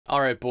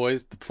Alright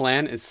boys, the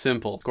plan is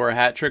simple. Score a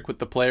hat trick with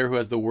the player who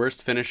has the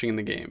worst finishing in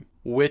the game.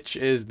 Which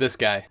is this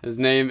guy. His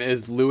name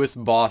is Louis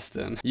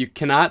Bostyn. You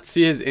cannot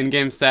see his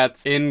in-game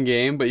stats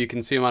in-game, but you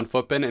can see him on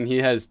Footbin, and he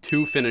has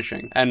 2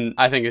 finishing. And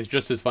I think it's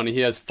just as funny, he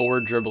has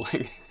 4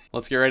 dribbling.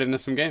 Let's get right into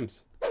some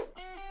games.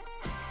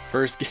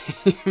 First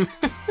game.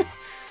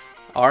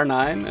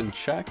 R9 and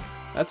check.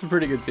 That's a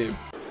pretty good team.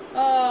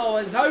 Oh,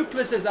 as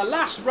hopeless as the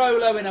last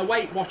Rolo in a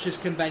Weight Watchers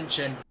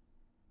convention.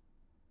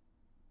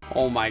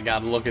 Oh my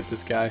god, look at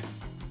this guy.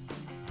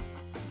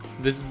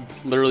 This is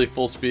literally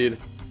full speed.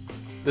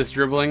 This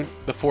dribbling,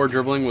 the 4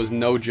 dribbling was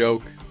no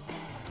joke.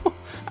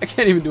 I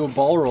can't even do a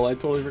ball roll. I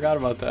totally forgot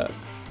about that.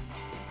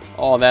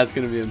 Oh, that's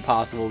going to be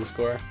impossible to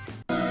score.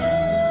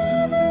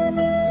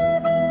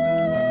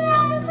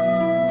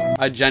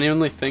 I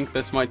genuinely think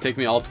this might take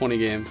me all 20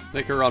 games.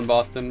 Make a run,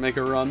 Bostyn. Make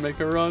a run. Make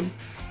a run.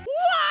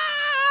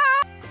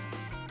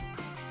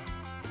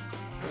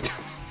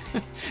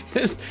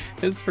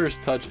 His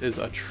first touch is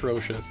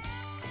atrocious.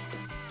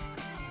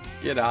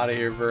 Get out of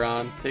here,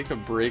 Veron. Take a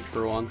break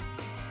for once.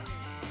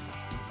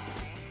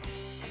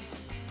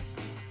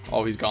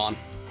 Oh, he's gone.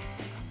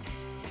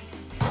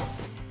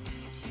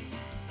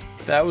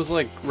 That was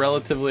like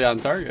relatively on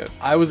target.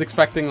 I was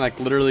expecting like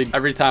literally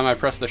every time I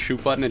press the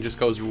shoot button, it just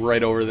goes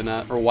right over the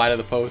net or wide of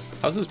the post.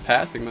 How's his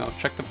passing though?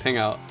 Check the ping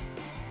out.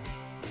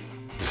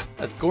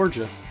 That's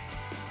gorgeous.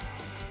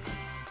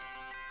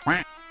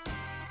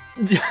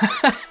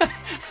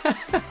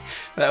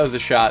 That was a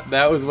shot.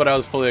 That was what I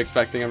was fully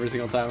expecting every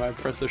single time I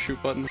pressed the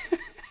shoot button.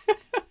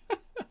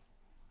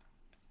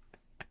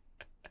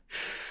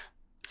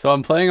 So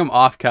I'm playing him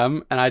off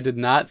chem, and I did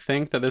not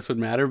think that this would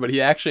matter, but he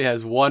actually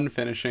has 1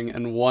 finishing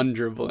and 1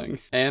 dribbling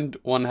and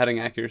 1 heading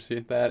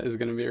accuracy. That is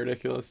going to be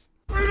ridiculous.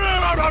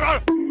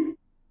 I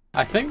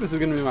think this is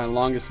going to be my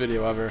longest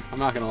video ever. I'm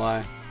not going to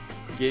lie.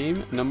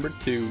 Game number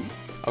 2.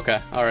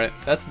 Okay, alright.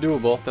 That's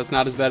doable. That's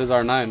not as bad as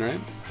R9, right?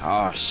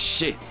 Oh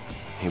shit.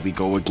 Here we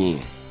go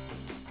again.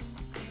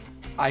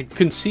 I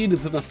conceded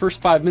for the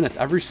first 5 minutes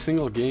every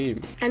single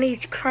game. And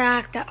he's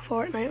cracked at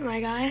Fortnite,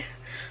 my guy.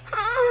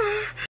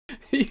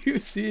 You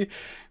see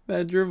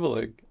that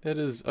dribbling. It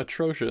is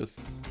atrocious.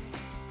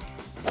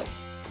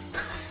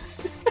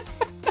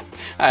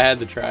 I had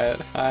to try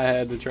it. I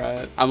had to try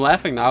it. I'm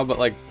laughing now, but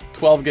like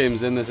 12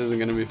 games in, this isn't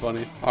going to be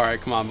funny. Alright,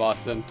 come on,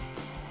 Bostyn.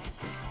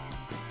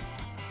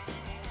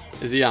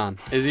 Is he on?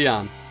 Is he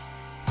on?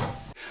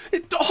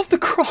 It's off the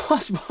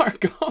crossbar.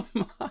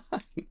 Come on.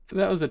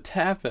 That was a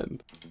tap-in.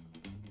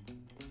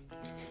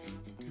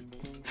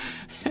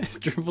 His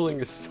dribbling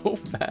is so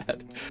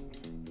bad.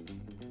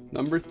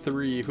 Number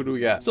 3, who do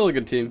we got? Still a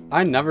good team.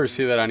 I never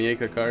see that on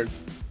Yeka card.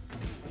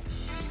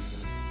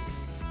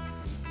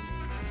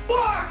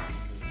 Fuck!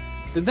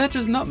 Did that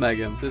just nutmeg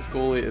him? This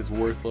goalie is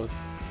worthless.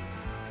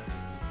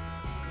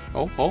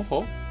 Oh.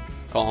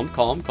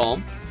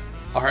 Calm.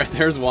 Alright,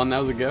 there's one. That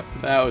was a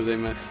gift. That was a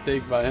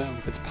mistake by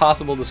him. It's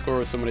possible to score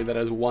with somebody that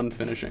has 1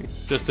 finishing.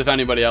 Just if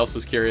anybody else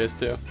was curious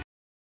too.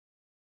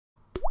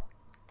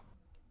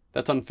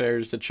 That's unfair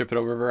just to chip it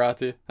over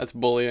Verratti. That's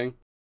bullying.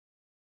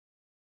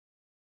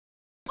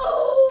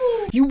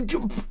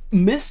 You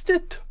missed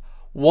it?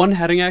 1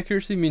 heading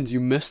accuracy means you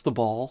missed the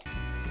ball.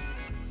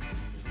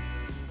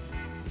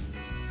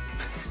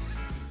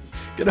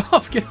 Get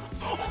off, get off.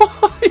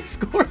 Oh, he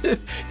scored it.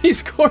 He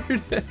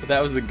scored it.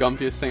 That was the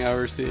gumpiest thing I've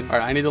ever seen. All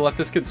right, I need to let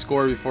this kid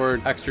score before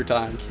extra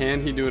time.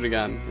 Can he do it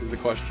again is the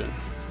question.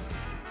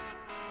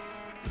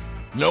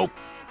 Nope.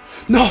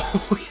 No,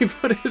 he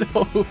put it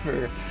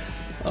over.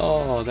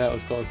 Oh, that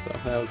was close though.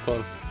 That was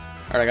close.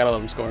 All right, I gotta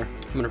let him score.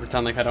 I'm gonna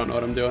pretend like I don't know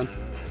what I'm doing.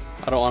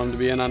 I don't want him to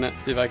be in on it.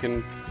 See if I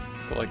can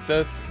go like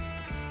this.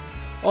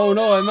 Oh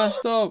no, I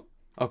messed up.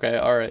 Okay,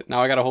 alright.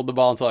 Now I gotta hold the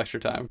ball until extra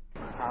time.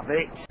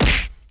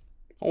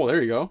 Oh,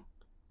 there you go.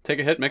 Take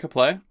a hit, make a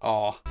play.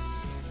 Oh.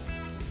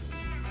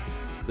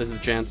 This is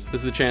the chance. This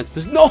is the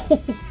chance.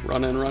 No!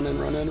 Run in. No!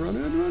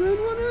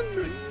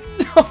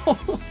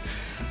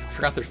 I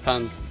forgot there's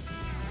pens.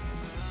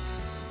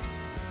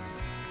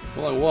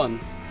 Well, I won.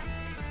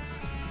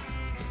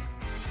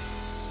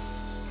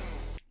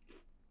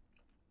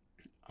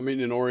 I'm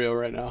eating an Oreo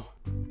right now.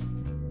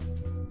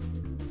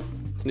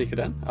 Sneak it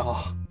in.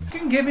 Oh. You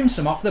can give him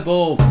some off the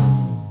ball.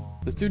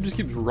 This dude just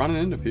keeps running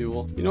into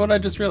people. You know what I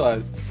just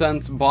realized?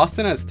 Since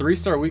Bostyn has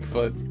 3-star weak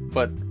foot,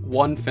 but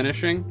 1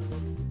 finishing,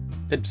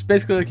 it's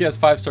basically like he has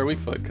 5-star weak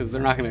foot because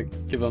they're not going to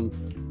give him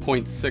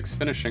 0.6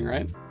 finishing,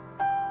 right?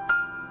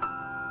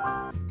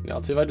 Yeah,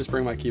 I'll see if I just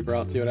bring my keeper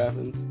out, see what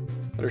happens.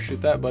 Better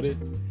shoot that, buddy.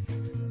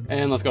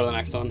 And let's go to the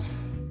next one.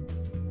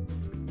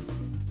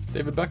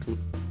 David Beckham.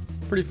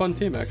 Pretty fun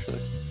team, actually.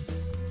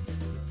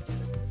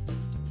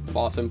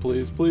 Bostyn,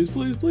 please.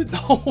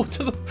 No,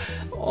 to the...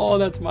 Oh,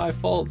 that's my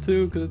fault,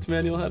 too, because it's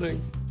manual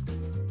heading.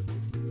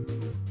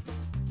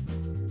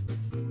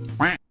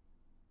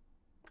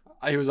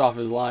 He was off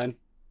his line.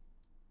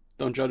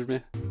 Don't judge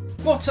me.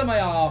 What am I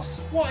arse?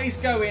 What is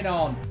going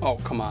on? Oh,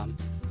 come on.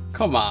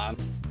 Come on.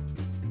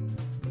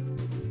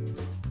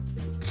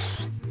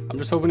 I'm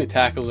just hoping he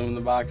tackles him in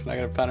the box and I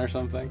get a pen or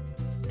something.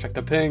 Check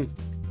the ping.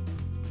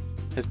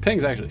 His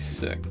ping's actually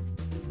sick.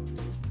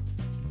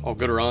 Oh,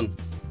 good run.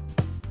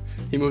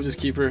 He moved his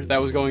keeper.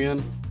 That was going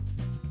in.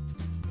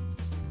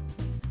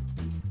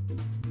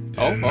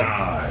 Oh.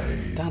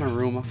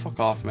 Donnarumma. Fuck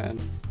off, man.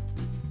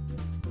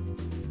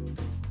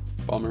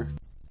 Bummer.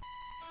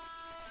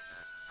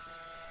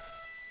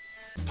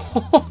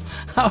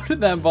 How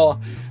did that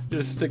ball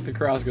just stick to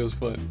Carrasco's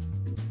foot?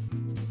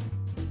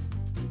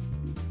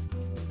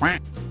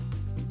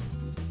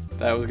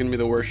 That was going to be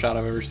the worst shot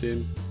I've ever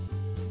seen.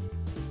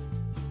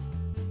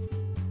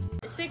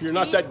 You're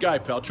not that guy,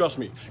 pal. Trust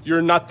me.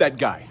 You're not that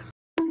guy.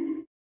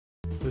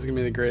 This is going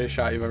to be the greatest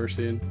shot you've ever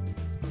seen.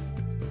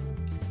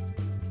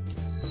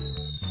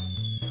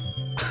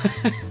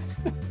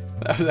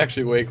 That was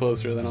actually way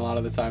closer than a lot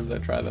of the times I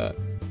try that.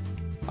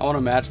 I want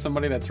to match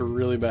somebody that's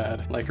really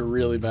bad. Like,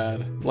 really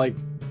bad. Like,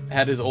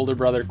 had his older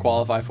brother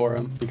qualify for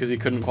him because he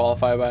couldn't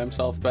qualify by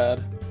himself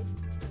bad.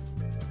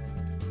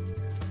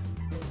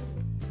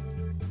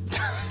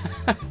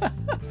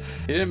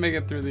 He didn't make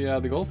it through the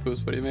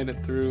goalpost, but he made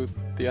it through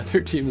the other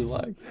team's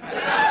leg.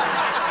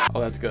 Oh,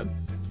 that's good.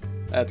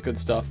 That's good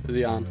stuff. Is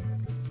he on?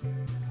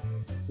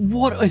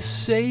 What a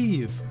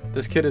save!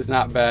 This kid is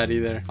not bad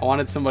either. I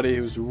wanted somebody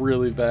who's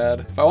really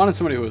bad. If I wanted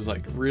somebody who was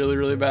like really,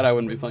 really bad, I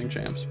wouldn't be playing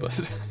champs, but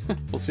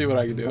we'll see what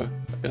I can do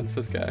against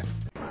this guy.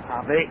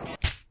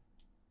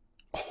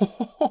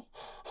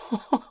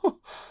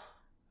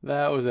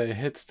 That was a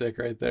hit stick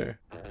right there.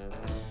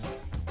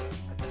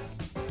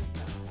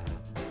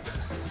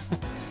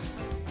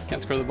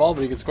 Can't score the ball,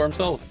 but he can score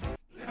himself.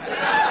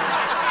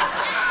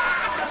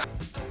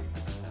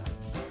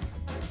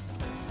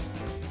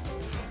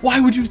 Why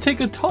would you take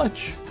a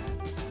touch?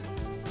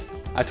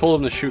 I told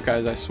him to shoot,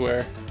 guys, I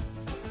swear.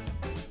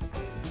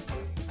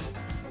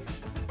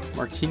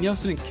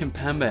 Marquinhos and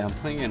Kimpembe, I'm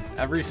playing against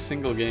every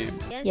single game.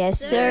 Yes,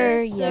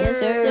 sir. Yes,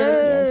 sir.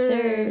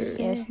 Yes,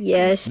 sir. Yes,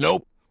 yes.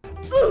 Nope.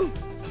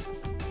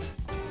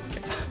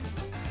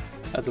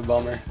 That's a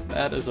bummer.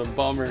 That is a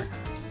bummer.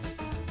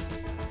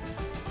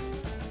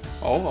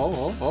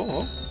 Oh,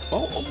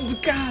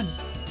 God.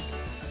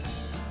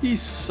 He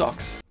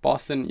sucks.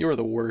 Boston, you are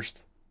the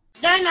worst.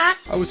 No, not.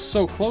 I was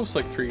so close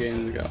like 3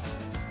 games ago.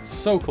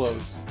 So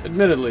close.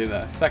 Admittedly,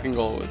 the second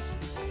goal was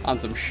on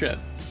some shit.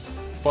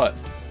 But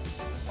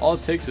all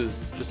it takes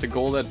is just a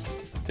goal that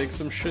takes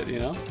some shit, you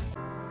know?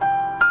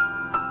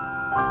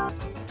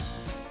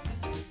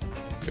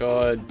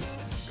 Good.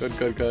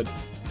 Good.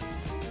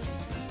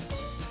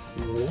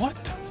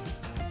 What?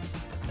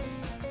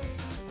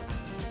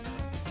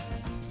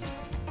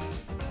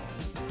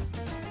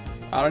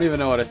 I don't even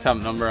know what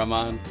attempt number I'm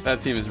on.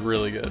 That team is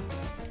really good.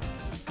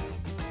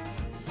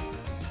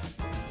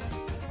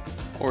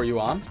 Or are you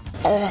on?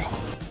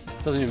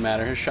 Doesn't even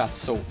matter. His shot's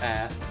so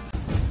ass.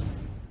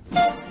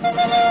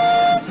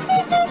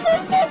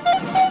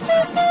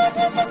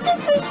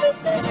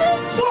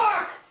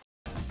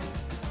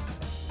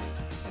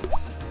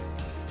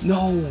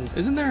 No!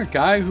 Isn't there a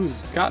guy who's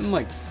gotten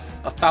like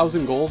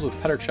 1,000 goals with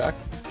Petr Cech?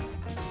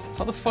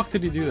 How the fuck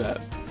did he do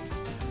that?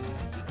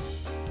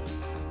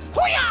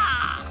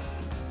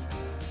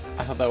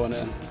 I thought that went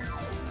in.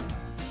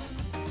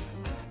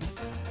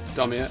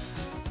 Dummy it.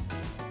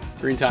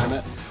 Green time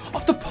it.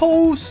 Off the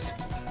post!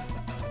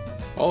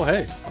 Oh,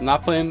 hey. I'm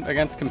not playing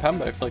against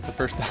Kimpembe for like the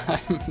first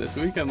time this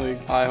weekend league.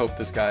 I hope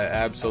this guy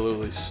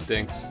absolutely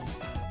stinks.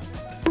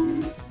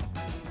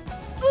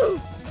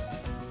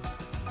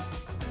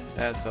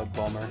 That's a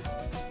bummer.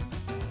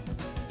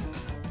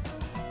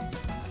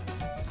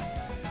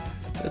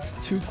 That's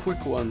 2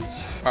 quick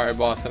ones. Alright,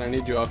 Boston, I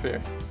need you up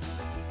here.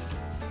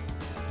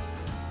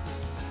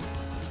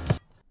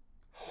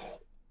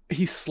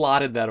 He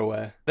slotted that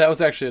away. That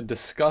was actually a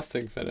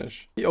disgusting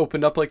finish. He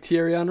opened up like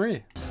Thierry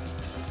Henry.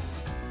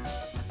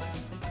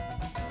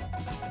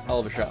 Hell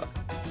of a shot.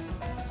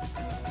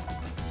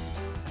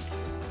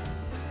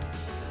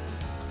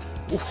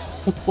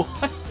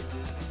 What?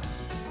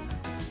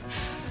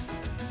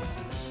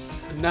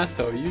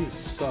 Neto, you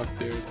suck,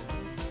 dude.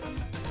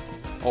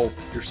 Oh,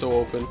 you're so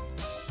open.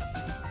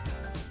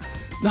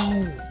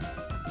 No!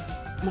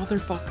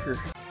 Motherfucker.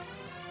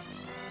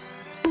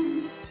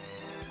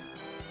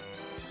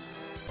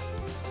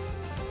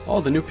 Oh,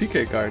 the new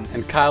PK card.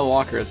 And Kyle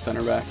Walker at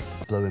center back.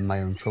 Blowing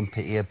my own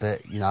trumpet here,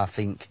 but, you know, I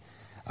think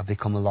I've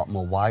become a lot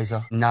more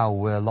wiser. Now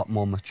we're a lot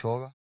more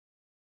mature.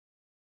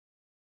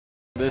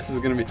 This is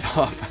going to be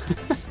tough.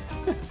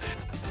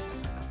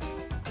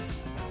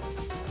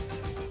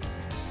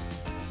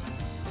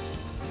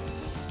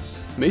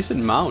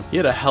 Mason Mount, he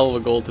had a hell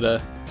of a goal today,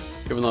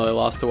 even though they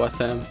lost to West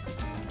Ham.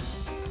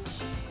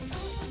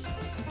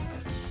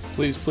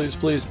 Please, please,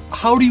 please.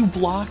 How do you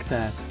block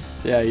that?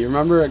 Yeah, you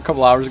remember a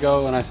couple hours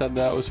ago when I said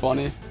that was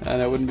funny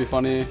and it wouldn't be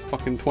funny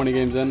fucking 20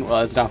 games in?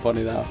 Well, it's not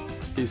funny now.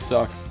 He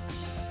sucks.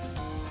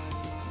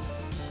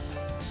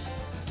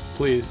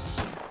 Please.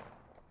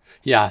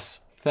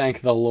 Yes. Thank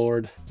the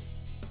Lord.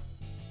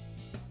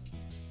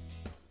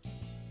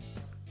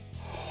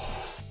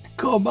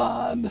 Come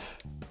on.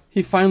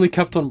 He finally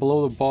kept one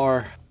below the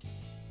bar.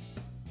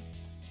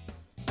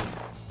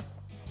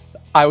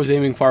 I was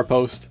aiming far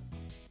post.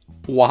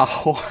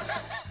 Wow.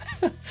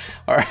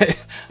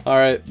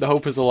 Alright, the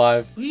hope is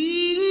alive.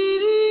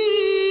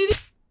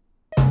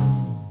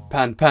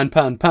 Pen.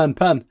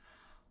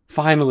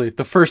 Finally,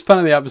 the first pen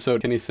of the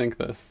episode. Can he sink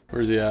this?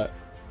 Where's he at?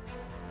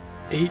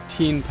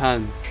 18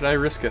 pens. Should I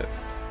risk it?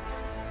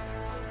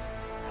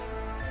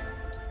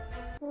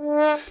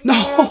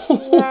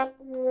 No!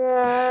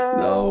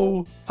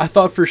 No. I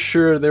thought for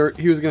sure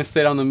he was going to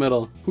stay down the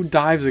middle. Who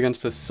dives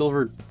against a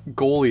silver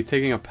goalie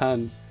taking a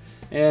pen?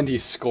 And he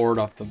scored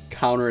off the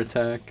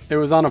counterattack. It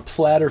was on a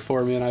platter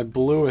for me and I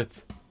blew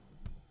it.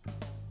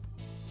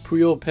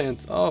 Puyol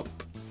pants up.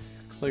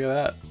 Look at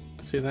that.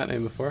 I've seen that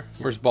name before.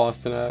 Where's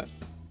Bostyn at?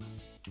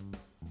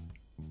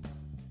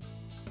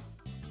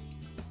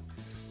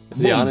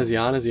 Is he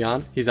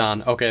on? He's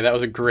on. Okay, that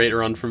was a great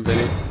run from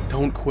Vinny.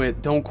 Don't quit.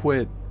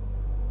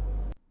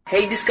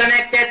 Hey,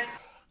 disconnected.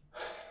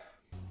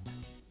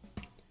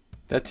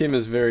 That team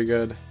is very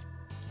good.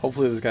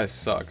 Hopefully this guy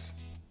sucks.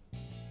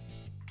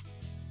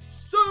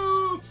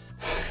 Soup!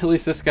 At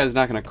least this guy's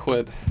not gonna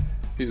quit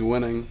if he's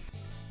winning.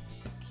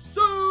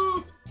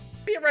 Soup!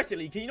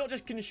 Theoretically, can you not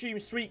just consume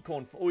sweet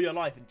corn for all your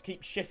life and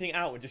keep shitting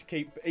out and just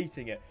keep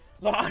eating it?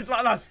 Like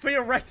that's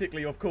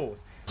theoretically, of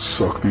course.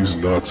 Suck these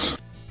nuts.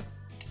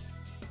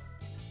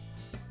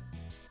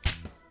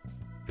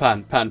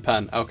 Pen.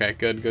 Okay,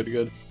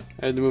 good.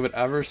 I had to move it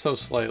ever so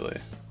slightly.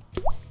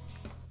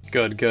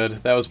 Good.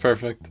 That was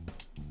perfect.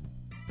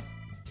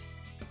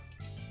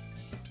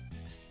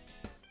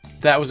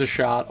 That was a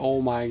shot.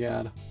 Oh my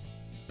god.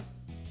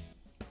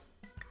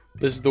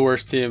 This is the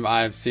worst team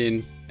I've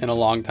seen in a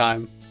long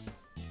time.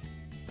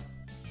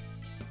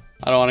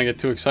 I don't want to get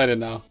too excited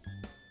now.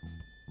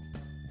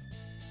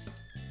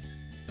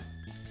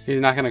 He's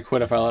not going to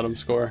quit if I let him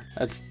score.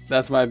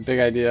 That's my big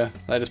idea.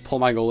 I just pull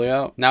my goalie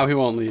out. Now he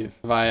won't leave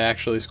if I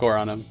actually score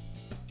on him.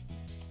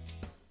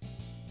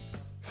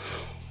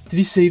 Did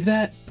he save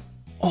that?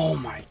 Oh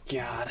my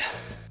god.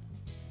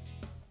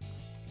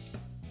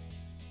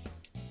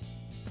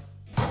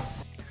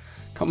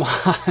 Come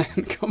on.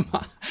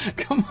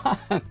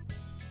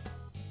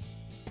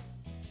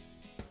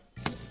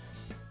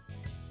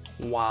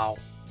 Wow.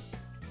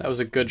 That was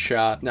a good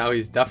shot. Now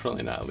he's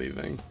definitely not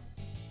leaving.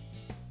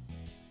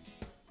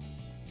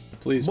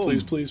 Please.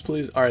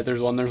 Alright,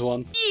 there's one.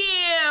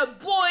 Yeah,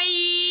 boy!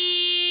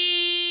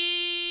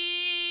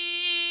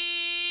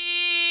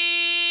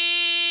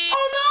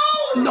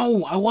 Oh no!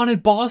 No, I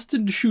wanted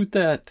Bostyn to shoot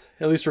that.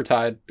 At least we're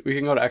tied. We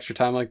can go to extra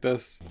time like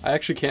this. I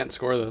actually can't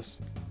score this.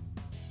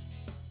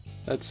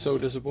 That's so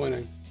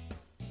disappointing.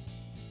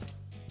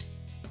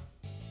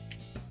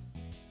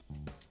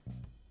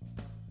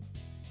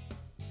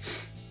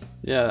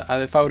 Yeah,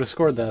 if I would have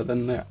scored that,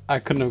 then I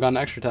couldn't have gone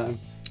extra time.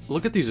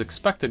 Look at these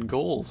expected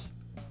goals.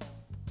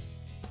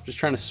 Just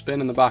trying to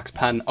spin in the box.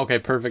 Pen. Okay,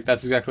 perfect.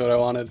 That's exactly what I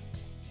wanted.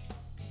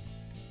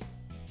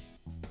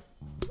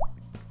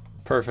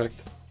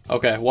 Perfect.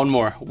 Okay, one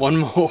more.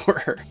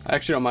 I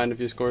actually don't mind if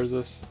he scores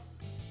this.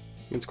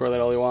 He can score that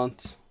all he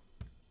wants.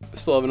 I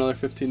still have another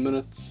 15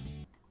 minutes.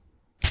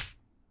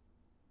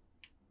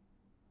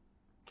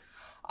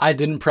 I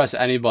didn't press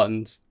any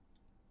buttons.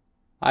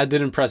 I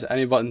didn't press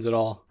any buttons at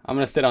all. I'm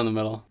gonna stay down the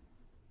middle.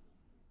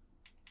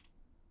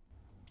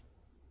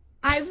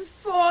 I've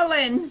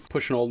fallen.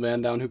 Push an old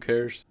man down, who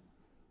cares?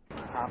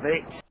 Have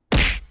it.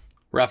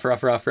 Ref.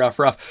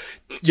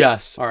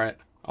 Yes. Alright.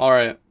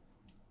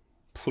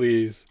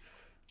 Please,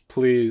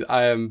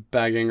 I am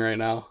begging right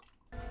now.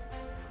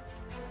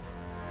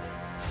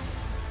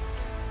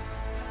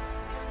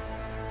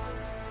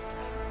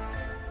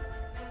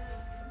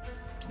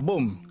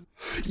 Boom.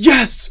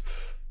 Yes!